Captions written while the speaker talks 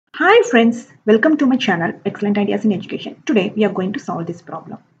Hi friends, welcome to my channel Excellent Ideas in Education. Today we are going to solve this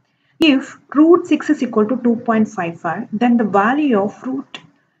problem. If root 6 is equal to 2.55, then the value of root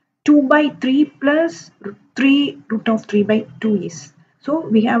 2 by 3 plus 3 root of 3 by 2 is. So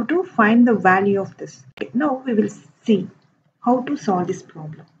we have to find the value of this. Now we will see how to solve this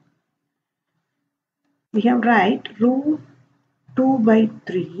problem. We have write root 2 by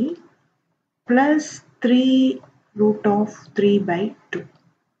 3 plus 3 root of 3 by 2.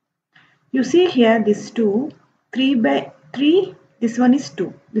 You see here this 2, 3 by 3, this one is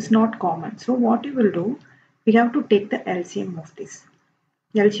 2. This is not common. So what you will do, we have to take the LCM of this.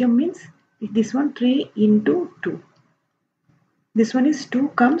 LCM means this one 3 into 2. This one is 2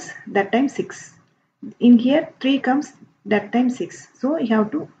 comes that time 6. In here 3 comes that time 6. So you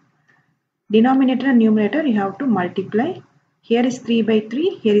have to denominator and numerator you have to multiply. Here is 3 by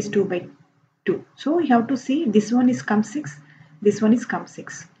 3, here is 2 by 2. So you have to see this one is come 6, this one is come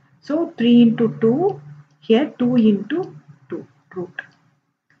 6. So 3 into 2, here 2 into 2 root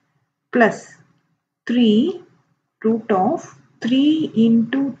plus 3 root of 3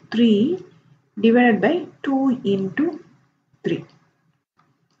 into 3 divided by 2 into 3.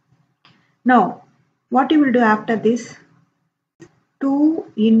 Now what you will do after this?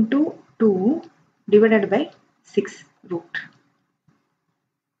 2 into 2 divided by 6 root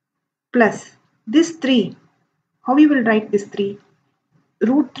plus this 3. How you will write this 3?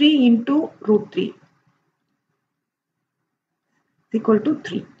 Root 3 into root 3 is equal to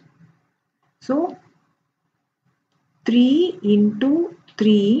 3. So 3 into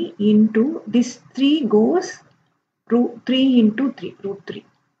 3 into this 3 goes root 3 into 3 root 3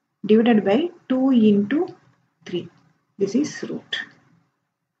 divided by 2 into 3. This is root.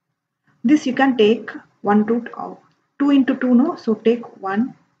 This you can take one root out. 2 into 2 no. So take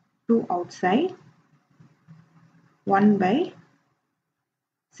 1 2 outside 1 by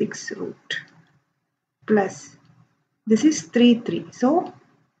 6 root plus this is 3 3. So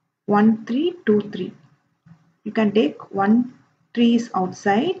 1 3 2 3. You can take 1 3 is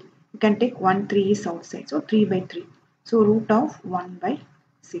outside. You can take 1 3 is outside. So 3 by 3. So root of 1 by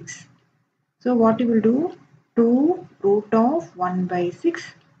 6. So what you will do? 2 root of 1 by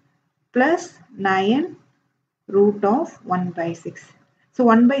 6 plus 9 root of 1 by 6. So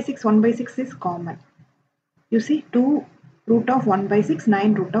 1 by 6 is common. You see 2 root of 1 by 6,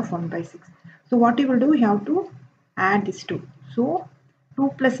 9 root of 1 by 6. So what you will do? You have to add this 2. So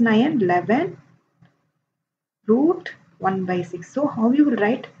 2 plus 9, 11 root 1 by 6. So how you will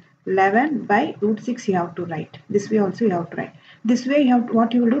write? 11 by root 6 you have to write. This way also you have to write. This way you have to,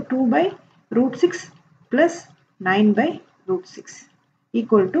 what you will do? 2 by root 6 plus 9 by root 6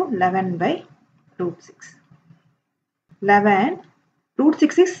 equal to 11 by root 6. 11 root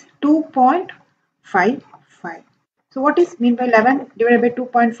 6 is 2.55. So what is mean by 11 divided by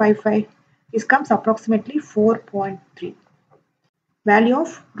 2.55? This comes approximately 4.3. Value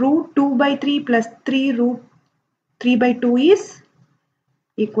of root 2 by 3 plus 3 root 3 by 2 is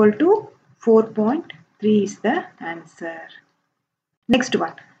equal to 4.3 is the answer. Next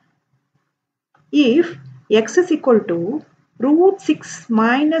one. If x is equal to root 6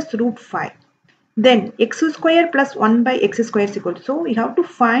 minus root 5, then x square plus 1 by x square is equal to. So we have to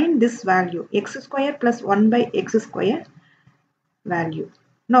find this value, x square plus 1 by x square value.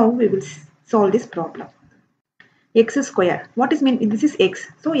 Now we will solve this problem. X square, what is mean? This is x.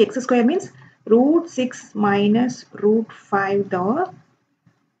 So x square means root 6 minus root 5 the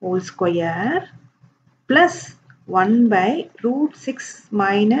whole square plus 1 by root 6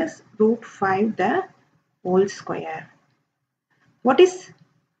 minus root 5 the whole square. What is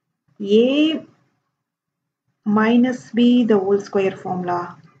a minus b the whole square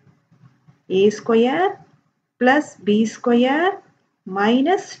formula? A square plus b square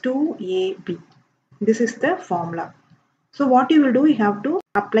minus 2ab. This is the formula. So what you will do? You have to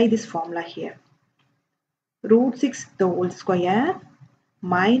apply this formula here. Root 6 the whole square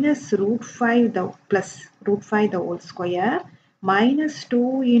minus root 5 the plus root 5 the whole square minus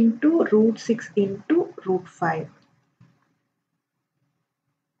 2 into root 6 into root 5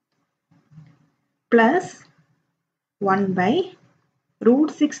 plus 1 by root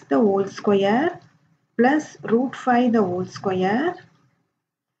 6 the whole square plus root 5 the whole square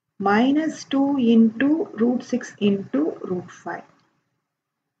minus 2 into root 6 into root 5.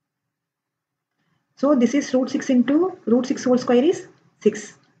 So this is root 6 into root 6 whole square is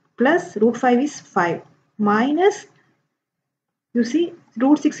 6 plus root 5 is 5 minus, you see,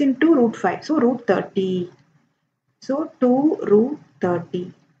 root 6 into root 5. So root 30. So 2 root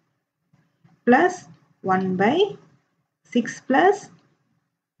 30 plus 1 by 6 plus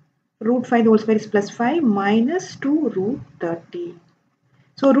root 5 the whole square is plus 5 minus 2 root 30.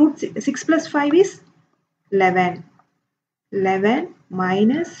 So root 6 plus 5 is 11. 11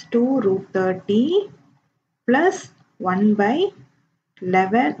 minus 2 root 30 plus 1 by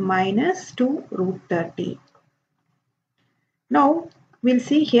 11 minus 2 root 30. Now we'll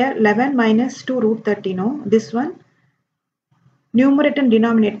see here 11 minus 2 root 30. No, this one numerator and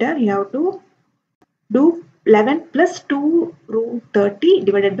denominator you have to do 11 plus 2 root 30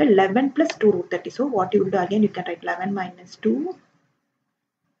 divided by 11 plus 2 root 30. So what you will do again, you can write 11 minus 2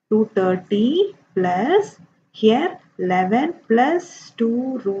 root 30 plus here 11 plus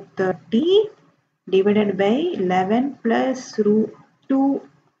 2 root 30 divided by 11 plus root 2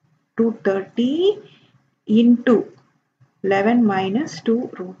 root 30 into 11 minus 2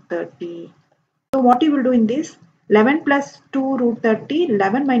 root 30. So what you will do in this, 11 plus 2 root 30,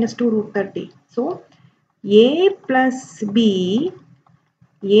 11 minus 2 root 30. So a plus b,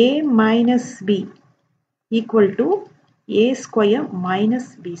 a minus b equal to a square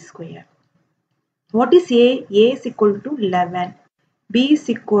minus b square. What is a? A is equal to 11. B is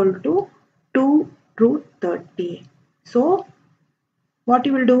equal to 2 root 30. So what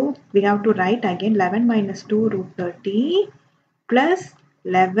you will do? We have to write again 11 minus 2 root 30 plus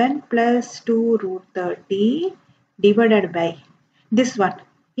 11 plus 2 root 30 divided by this one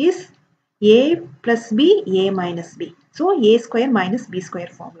is a plus b, a minus b. So a square minus b square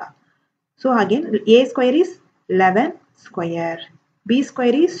formula. So again a square is 11 square. B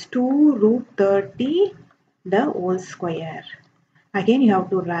square is 2 root 30 the whole square. Again you have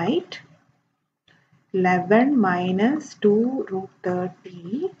to write 11 minus 2 root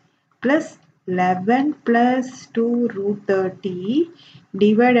 30 plus 11 plus 2 root 30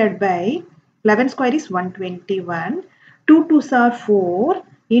 divided by 11 square is 121. 2 2s are 4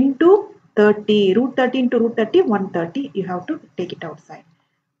 into 30. Root 30 into root 30, 130. You have to take it outside.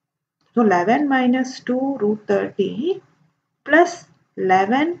 So 11 minus 2 root 30 plus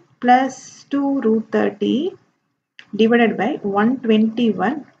 11 plus 2 root 30 divided by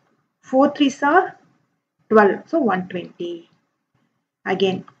 121. 4 3s are 12. So 120.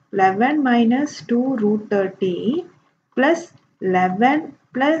 Again 11 minus 2 root 30 plus 11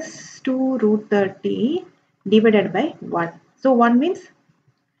 plus 2 root 30 divided by 1. So 1 means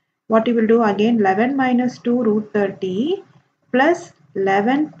what you will do again 11 minus 2 root 30 plus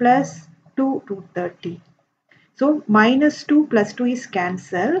 11 plus 2 root 30. So minus 2 plus 2 is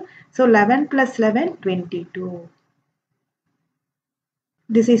cancelled. So 11 plus 11, 22.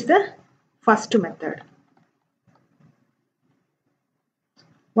 This is the first method.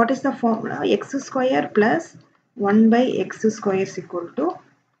 What is the formula? X square plus 1 by x square is equal to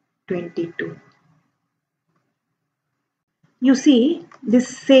 22. You see this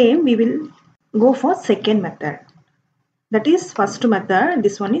same we will go for second method. That is first method.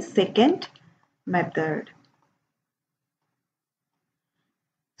 This one is second method.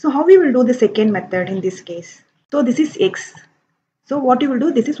 So how we will do the second method in this case? So this is x. So what you will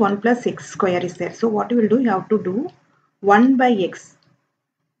do? This is 1 plus x square is there. So what you will do? You have to do 1 by x.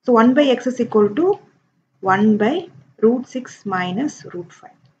 So 1 by x is equal to 1 by root 6 minus root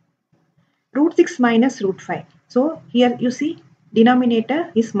 5. Root 6 minus root 5. So here you see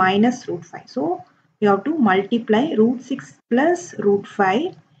denominator is minus root 5. So you have to multiply root 6 plus root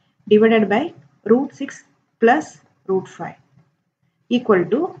 5 divided by root 6 plus root 5 equal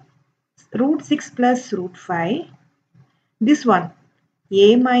to root 6 plus root 5. This one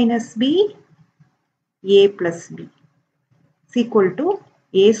a minus b, a plus b is equal to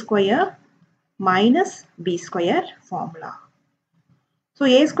a square minus b square formula. So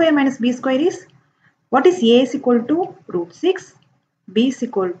a square minus b square is, what is a is equal to root 6, b is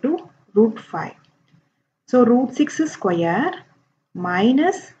equal to root 5. So root 6 square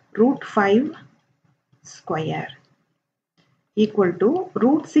minus root 5 square equal to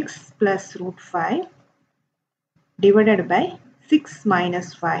root 6 plus root 5 divided by 6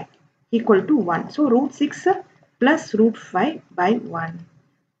 minus 5 equal to 1. So root 6 plus root 5 by 1.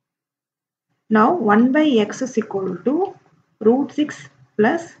 Now 1 by x is equal to root 6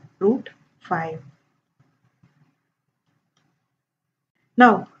 plus root 5.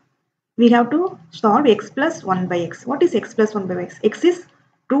 Now we have to solve x plus 1 by x. What is x plus 1 by x? X is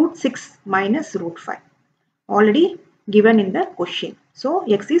root 6 minus root 5. Already given in the question. So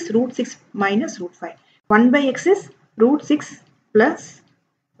x is root 6 minus root 5. 1 by x is root 6 plus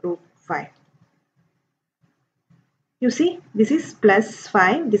root 5. You see this is plus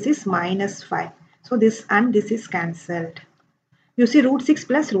 5, this is minus 5. So this and this is cancelled. You see root 6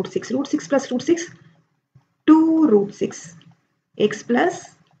 plus root 6. Root 6 plus root 6, 2 root 6. X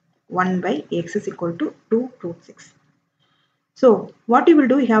plus 1 by x is equal to 2 root 6. So what you will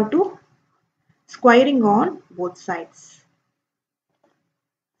do, you have to squaring on both sides.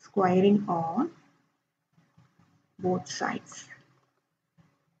 squaring on both sides.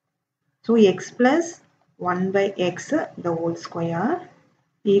 So x plus 1 by x the whole square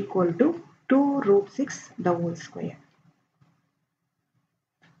equal to 2 root 6 the whole square.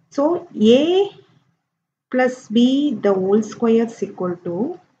 So a plus b the whole square is equal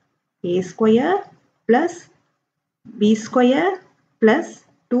to a square plus b square plus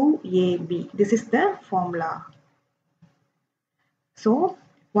 2ab. This is the formula. So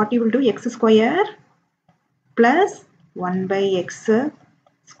what you will do, x square plus 1 by x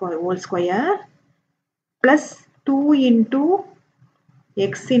square whole square plus 2 into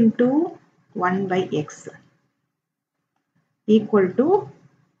x into 1 by x equal to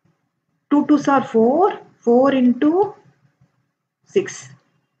 2 2s are 4, 4 into 6.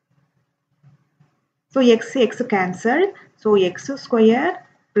 So x cancelled. So x square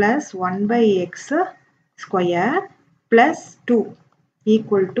plus 1 by x square plus 2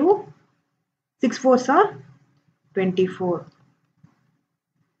 equal to 6 4s are 24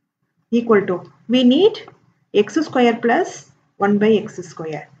 equal to, we need x square plus 1 by x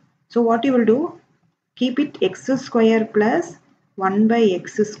square. So what you will do, keep it x square plus 1 by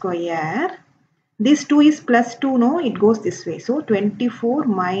x square. This 2 is plus 2, no, it goes this way. So 24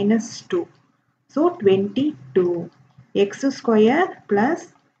 minus 2. So 22 x square plus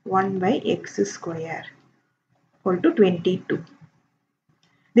 1 by x square equal to 22.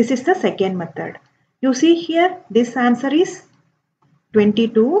 This is the second method. You see here, this answer is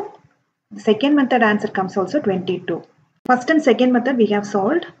 22. The second method answer comes also 22. First and second method we have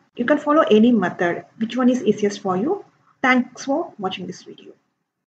solved. You can follow any method. Which one is easiest for you? Thanks for watching this video.